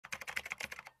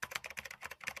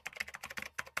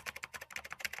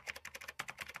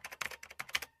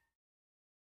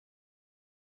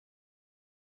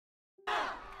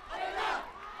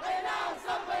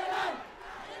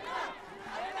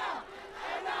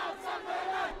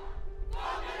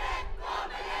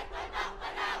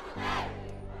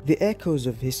The echoes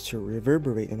of history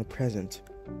reverberate in the present,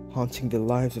 haunting the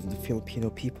lives of the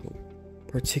Filipino people,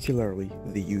 particularly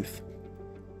the youth.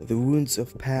 The wounds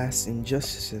of past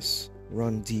injustices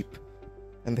run deep,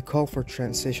 and the call for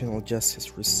transitional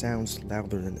justice resounds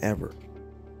louder than ever.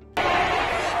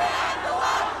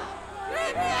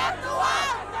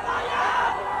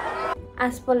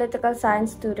 As political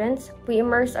science students, we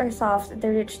immerse ourselves in the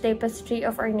rich tapestry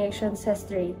of our nation's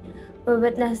history. We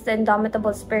witness the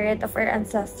indomitable spirit of our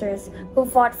ancestors who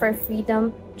fought for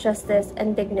freedom, justice,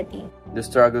 and dignity. The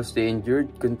struggles they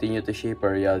endured continue to shape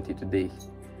our reality today.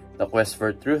 The quest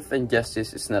for truth and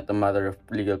justice is not a matter of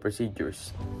legal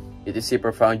procedures. It is a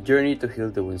profound journey to heal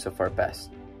the wounds of our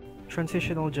past.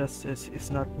 Transitional justice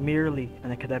is not merely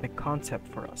an academic concept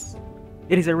for us.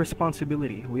 It is a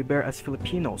responsibility we bear as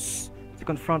Filipinos to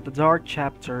confront the dark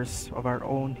chapters of our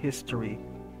own history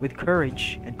with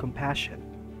courage and compassion.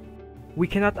 We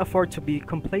cannot afford to be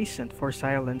complacent, for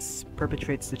silence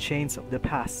perpetuates the chains of the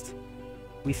past.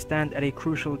 We stand at a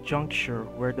crucial juncture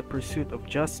where the pursuit of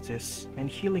justice and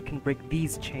healing can break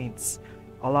these chains,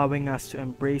 allowing us to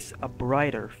embrace a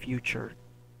brighter future.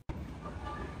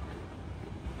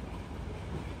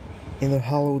 In the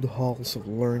hallowed halls of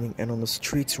learning and on the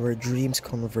streets where dreams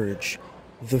converge,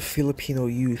 the Filipino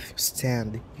youth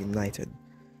stand united.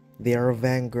 They are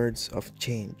vanguards of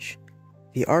change,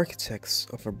 the architects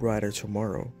of a brighter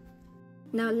tomorrow.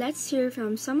 Now let's hear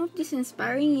from some of these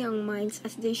inspiring young minds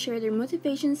as they share their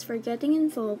motivations for getting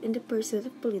involved in the pursuit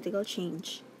of political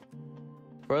change.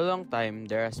 For a long time,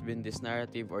 there has been this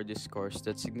narrative or discourse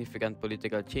that significant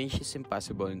political change is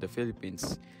impossible in the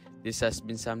Philippines. This has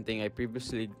been something I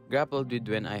previously grappled with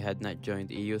when I had not joined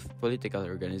a youth political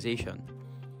organization.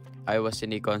 I was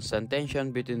in a constant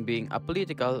tension between being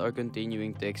apolitical or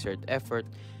continuing to exert effort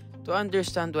to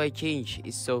understand why change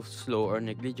is so slow or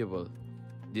negligible.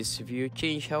 This view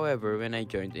changed, however, when I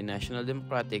joined a national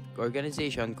democratic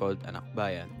organization called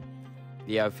Anakbayan.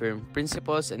 They have firm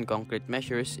principles and concrete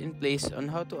measures in place on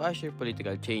how to usher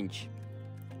political change,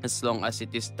 as long as it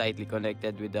is tightly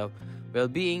connected with the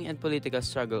well-being and political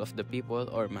struggle of the people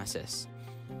or masses.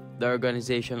 The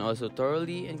organization also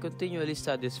thoroughly and continually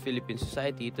studies Philippine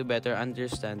society to better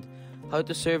understand how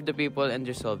to serve the people and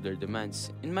resolve their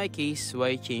demands. In my case,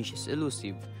 why change is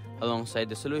elusive, alongside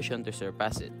the solution to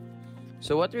surpass it.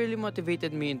 So what really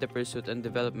motivated me in the pursuit and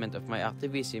development of my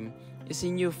activism is a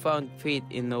newfound faith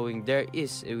in knowing there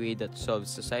is a way that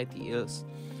solves society ills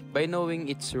by knowing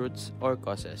its roots or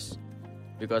causes.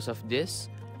 Because of this,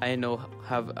 I now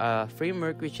have a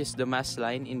framework which is the mass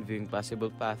line in viewing possible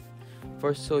path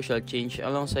for social change,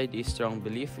 alongside a strong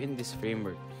belief in this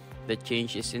framework that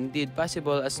change is indeed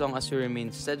possible as long as we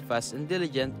remain steadfast and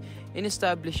diligent in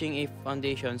establishing a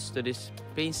foundations to this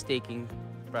painstaking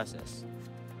process.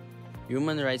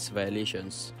 Human rights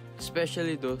violations,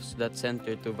 especially those that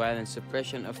center to violent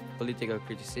suppression of political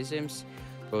criticisms,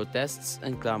 protests,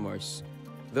 and clamors.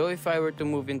 Though if I were to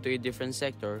move into a different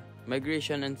sector,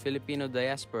 migration and Filipino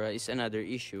diaspora is another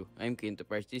issue I'm keen to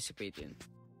participate in.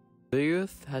 The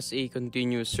youth has a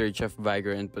continuous surge of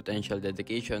vigor and potential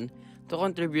dedication to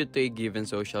contribute to a given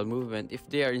social movement if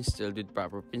they are instilled with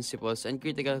proper principles and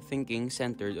critical thinking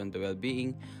centered on the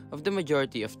well-being of the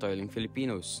majority of toiling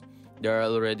Filipinos. There are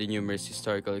already numerous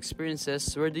historical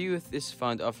experiences where the youth is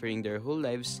found offering their whole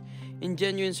lives in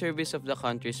genuine service of the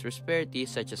country's prosperity,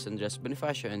 such as Andres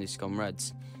Bonifacio and his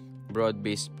comrades.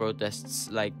 Broad-based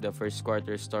protests like the First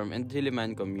Quarter Storm and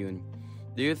Diliman Commune.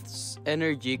 The youth's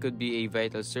energy could be a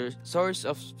vital source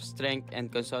of strength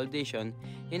and consolidation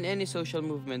in any social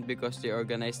movement because they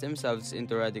organize themselves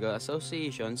into radical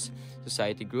associations,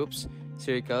 society groups,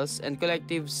 circles, and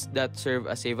collectives that serve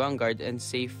as a vanguard and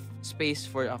safe space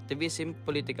for activism,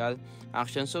 political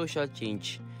action, social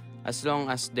change, as long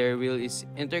as their will is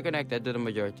interconnected to the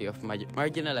majority of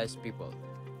marginalized people.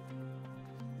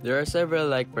 There are several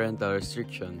like parental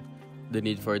restriction, the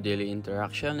need for daily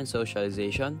interaction and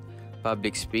socialization,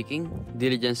 public speaking,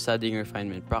 diligent studying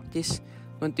refinement practice,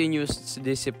 continuous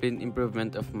discipline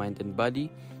improvement of mind and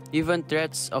body, even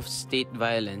threats of state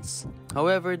violence.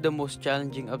 However, the most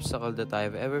challenging obstacle that I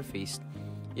have ever faced,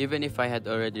 even if I had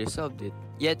already resolved it,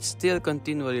 yet still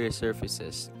continually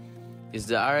resurfaces, is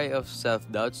the array of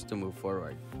self-doubts to move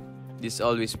forward. This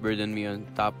always burdened me on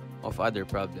top of other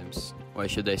problems. Why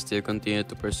should I still continue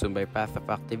to pursue my path of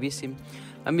activism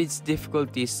amidst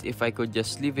difficulties if I could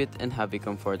just leave it and have a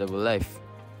comfortable life?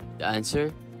 The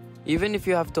answer, even if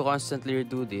you have to constantly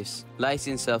redo this, lies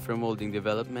in self-remolding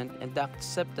development and the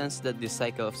acceptance that this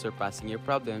cycle of surpassing your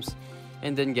problems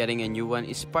and then getting a new one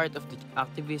is part of the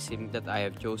activism that I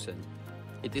have chosen.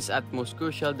 It is at most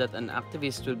crucial that an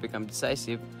activist will become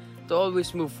decisive to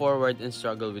always move forward and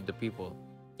struggle with the people.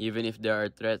 even if there are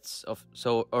threats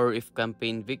or if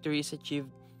campaign victory is achieved,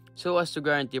 so as to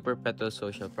guarantee perpetual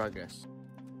social progress.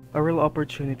 A real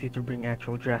opportunity to bring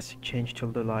actual drastic change to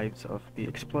the lives of the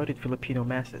exploited Filipino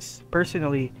masses.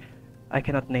 Personally, I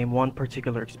cannot name one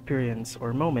particular experience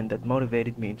or moment that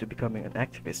motivated me into becoming an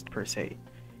activist per se.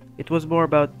 It was more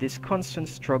about this constant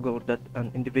struggle that an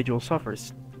individual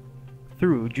suffers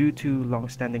through due to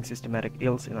long-standing systematic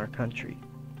ills in our country.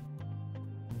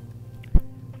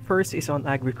 First is on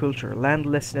agriculture,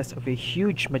 landlessness of a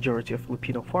huge majority of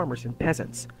Filipino farmers and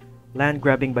peasants, land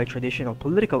grabbing by traditional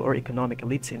political or economic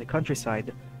elites in the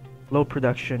countryside, low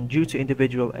production due to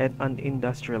individual and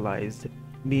unindustrialized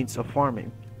means of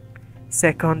farming.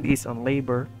 Second is on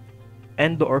labor,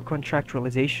 endo or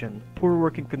contractualization, poor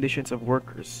working conditions of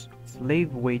workers,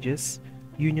 slave wages,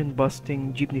 union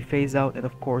busting, jeepney phase-out, and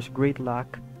of course great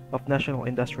lack of national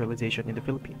industrialization in the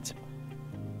Philippines.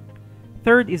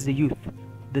 Third is the youth,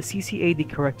 the CCAD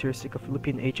characteristic of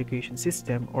Philippine education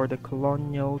system or the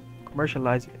colonial,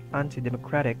 commercialized,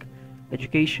 anti-democratic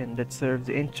education that serves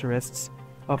the interests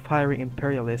of hiring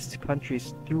imperialist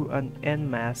countries through an en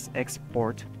masse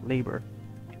export labor.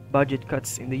 Budget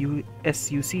cuts in the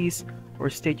SUCs or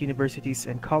state universities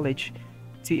and college,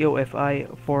 TOFI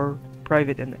for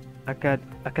private and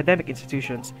academic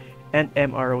institutions, and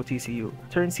MROTCU,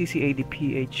 turn CCAD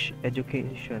PH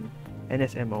education,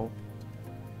 NSMO.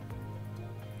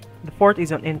 The fourth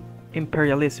is on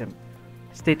imperialism,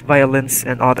 state violence,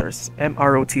 and others,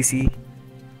 MROTC,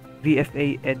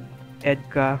 VFA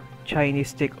EDCA,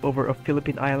 Chinese takeover of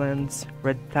Philippine Islands,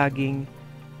 red tagging,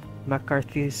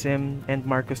 McCarthyism, and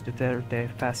Marcos Duterte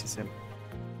fascism.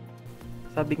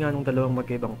 Sabi nga nung dalawang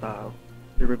magkaibang tao,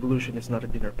 the revolution is not a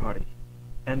dinner party,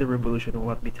 and the revolution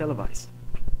will not be televised.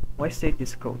 Why state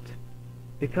this quote?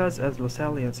 Because as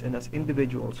Lasallians and as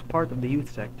individuals part of the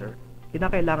youth sector,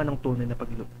 kinakailangan ng tunay na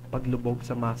paglubog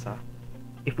sa masa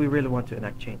if we really want to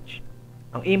enact change.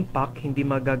 Ang impact hindi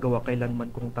magagawa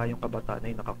kailanman kung tayong kabataan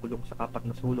ay nakakulong sa apat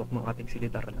na sulok ng ating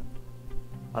silid-aralan.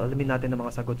 Alamin natin ang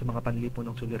mga sagot sa mga panlilipon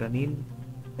ng suliranin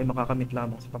ay makakamit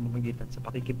lamang sa pamamagitan sa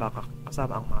pakikibaka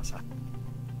kasama ang masa.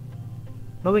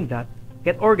 Knowing that,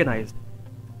 get organized.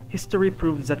 History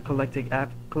proves that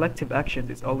collective action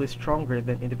is always stronger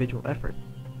than individual effort.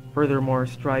 Furthermore,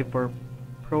 strive for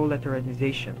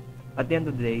proletarianization. At the end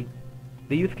of the day,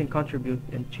 the youth can contribute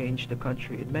and change the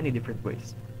country in many different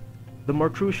ways. The more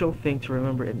crucial thing to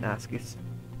remember and ask is,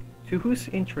 to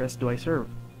whose interest do I serve?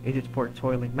 Is it for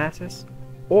toiling masses?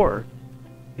 Or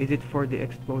is it for the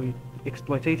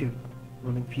exploitative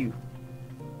ruling few?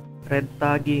 Red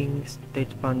tagging,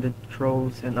 state-funded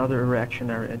trolls, and other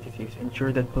reactionary entities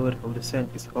ensure that political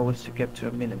dissent is always kept to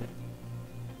a minimum.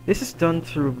 This is done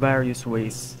through various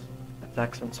ways: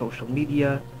 attacks on social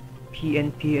media,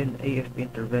 PNP and AFP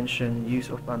intervention, use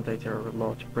of anti-terror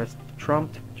law to press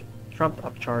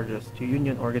trumped-up charges to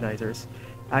union organizers,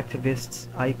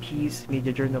 activists, IPs,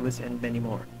 media journalists, and many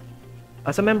more.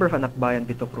 As a member of Anakbayan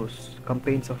Bito Cruz,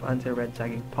 campaigns of anti-red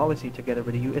tagging policy together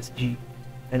with the USG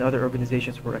and other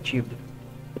organizations were achieved.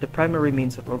 But the primary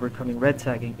means of overcoming red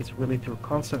tagging is really through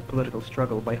constant political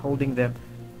struggle by holding them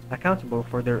accountable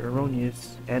for their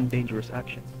erroneous and dangerous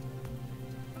actions.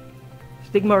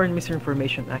 Stigma or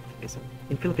misinformation activism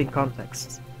in Philippine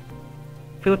contexts.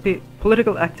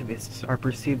 Political activists are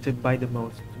perceived to by the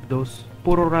most those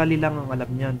puro rally lang ang alam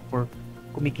niyan for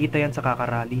kumikita yan sa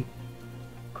kakarally.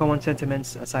 Common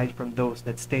sentiments aside from those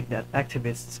that state that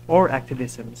activists or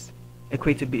activisms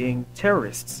equate to being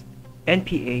terrorists,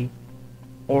 NPA,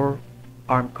 or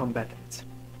armed combatants.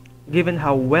 Given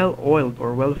how well-oiled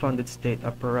or well-funded state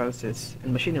apparatus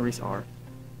and machineries are,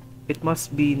 it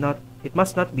must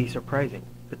not be surprising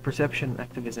that perception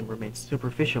activism remains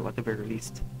superficial at the very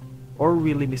least, or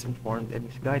really misinformed and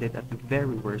misguided at the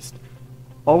very worst,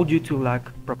 all due to lack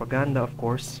of propaganda, of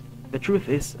course. The truth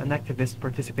is, an activist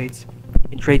participates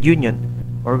in trade union,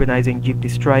 organizing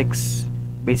jeepney strikes,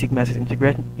 basic mass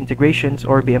integrations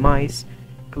or BMIs,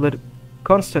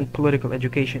 constant political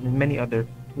education, and many other,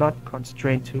 not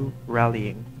constrained to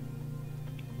rallying.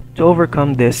 To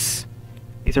overcome this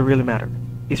is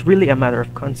really a matter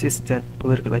of consistent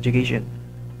political education,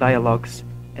 dialogues,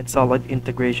 and solid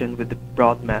integration with the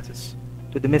broad masses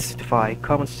to demystify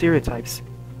common stereotypes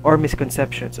or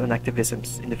misconceptions on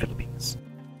activisms in the Philippines.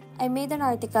 I made an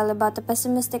article about the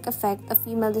pessimistic effect of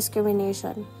female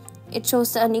discrimination. It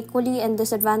shows the unequally and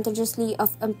disadvantageously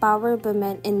of empowered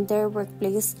women in their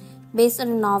workplace based on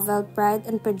the novel Pride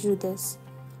and Prejudice.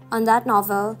 On that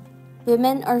novel,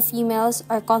 women or females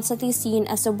are constantly seen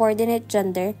as subordinate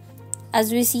gender,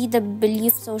 as we see the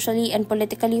belief socially and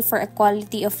politically for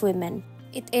equality of women.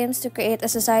 It aims to create a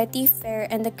society fair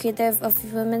and equitable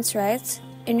of women's rights,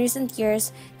 In recent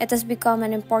years, it has become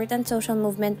an important social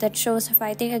movement that shows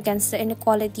fighting against the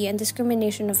inequality and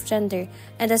discrimination of gender,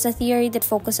 and as a theory that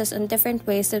focuses on different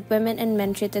ways that women and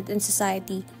men treated in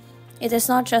society. It is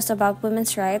not just about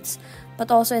women's rights,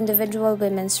 but also individual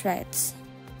women's rights.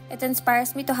 It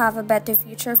inspires me to have a better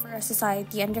future for our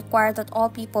society and require that all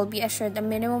people be assured a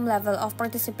minimum level of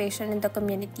participation in the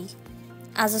community.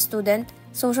 As a student,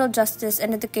 social justice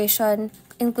and education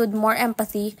include more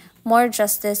empathy, more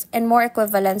justice, and more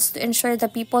equivalence to ensure the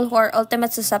people who are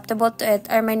ultimately susceptible to it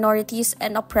are minorities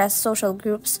and oppressed social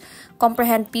groups,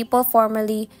 comprehend people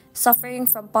formerly suffering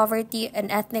from poverty and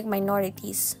ethnic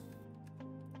minorities.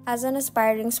 As an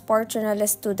aspiring sport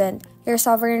journalist student, your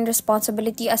sovereign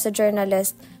responsibility as a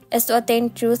journalist is to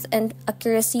attain truth and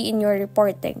accuracy in your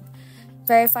reporting.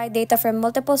 Verify data from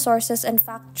multiple sources and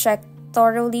fact-check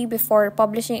thoroughly before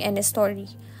publishing any story.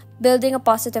 Building a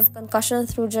positive concussion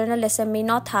through journalism may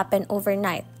not happen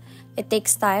overnight. It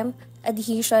takes time,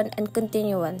 adhesion, and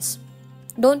continuance.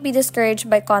 Don't be discouraged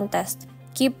by contest.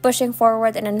 Keep pushing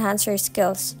forward and enhance your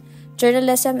skills.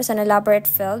 Journalism is an elaborate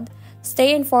field.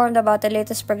 Stay informed about the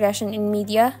latest progression in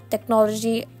media,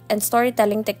 technology, and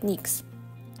storytelling techniques.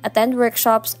 Attend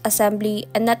workshops, assembly,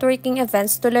 and networking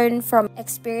events to learn from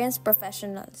experienced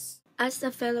professionals. As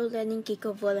a fellow Lenin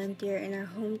Kiko volunteer in our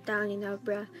hometown in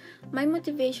Abra, my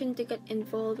motivation to get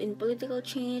involved in political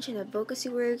change and advocacy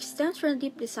work stems from a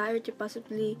deep desire to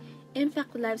positively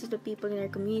impact the lives of the people in our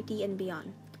community and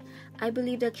beyond. I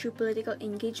believe that through political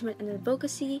engagement and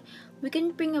advocacy, we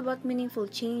can bring about meaningful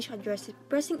change, address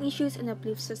pressing issues, and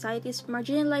uplift society's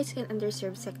marginalized and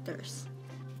underserved sectors.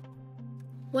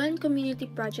 One community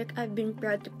project I've been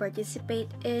proud to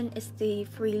participate in is the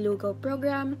Free Lugaw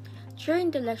program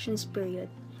during the elections period.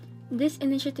 This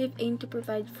initiative aimed to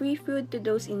provide free food to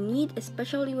those in need,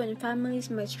 especially when families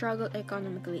might struggle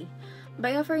economically.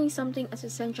 By offering something as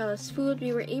essential as food,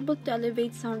 we were able to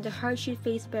alleviate some of the hardship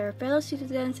faced by our fellow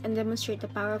citizens and demonstrate the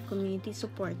power of community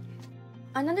support.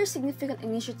 Another significant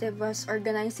initiative was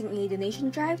organizing a donation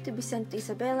drive to be sent to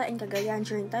Isabela and Cagayan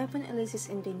during Typhoon Elisis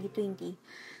in 2020.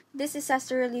 This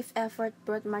disaster relief effort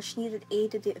brought much-needed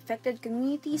aid to the affected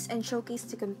communities and showcased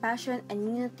the compassion and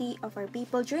unity of our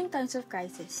people during times of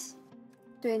crisis.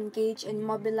 To engage and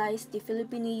mobilize the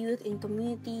Filipino youth in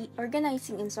community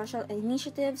organizing and social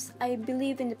initiatives, I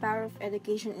believe in the power of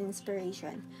education and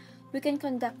inspiration. We can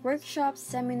conduct workshops,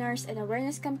 seminars, and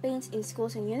awareness campaigns in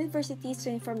schools and universities to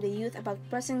inform the youth about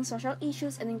pressing social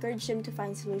issues and encourage them to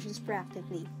find solutions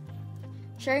proactively.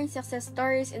 Sharing success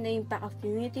stories and the impact of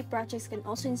community projects can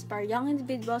also inspire young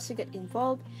individuals to get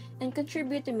involved and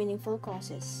contribute to meaningful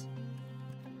causes.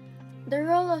 The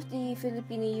role of the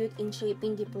Filipino youth in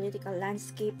shaping the political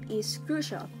landscape is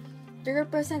crucial. They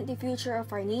represent the future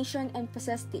of our nation and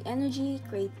possess the energy,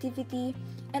 creativity,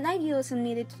 and idealism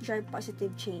needed to drive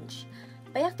positive change.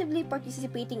 By actively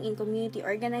participating in community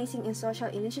organizing and social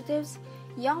initiatives,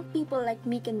 young people like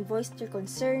me can voice their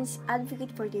concerns,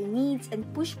 advocate for their needs, and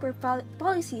push for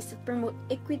policies that promote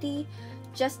equity,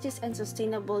 justice, and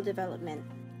sustainable development.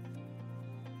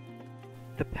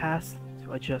 The path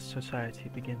to a just society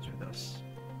begins with us,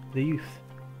 the youth.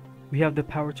 We have the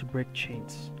power to break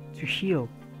chains, to heal,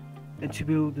 and to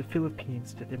build the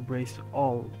Philippines that embrace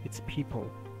all its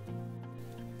people.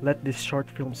 Let this short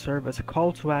film serve as a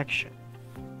call to action,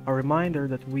 a reminder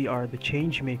that we are the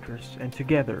change makers, and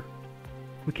together,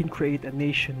 we can create a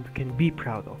nation we can be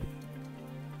proud of.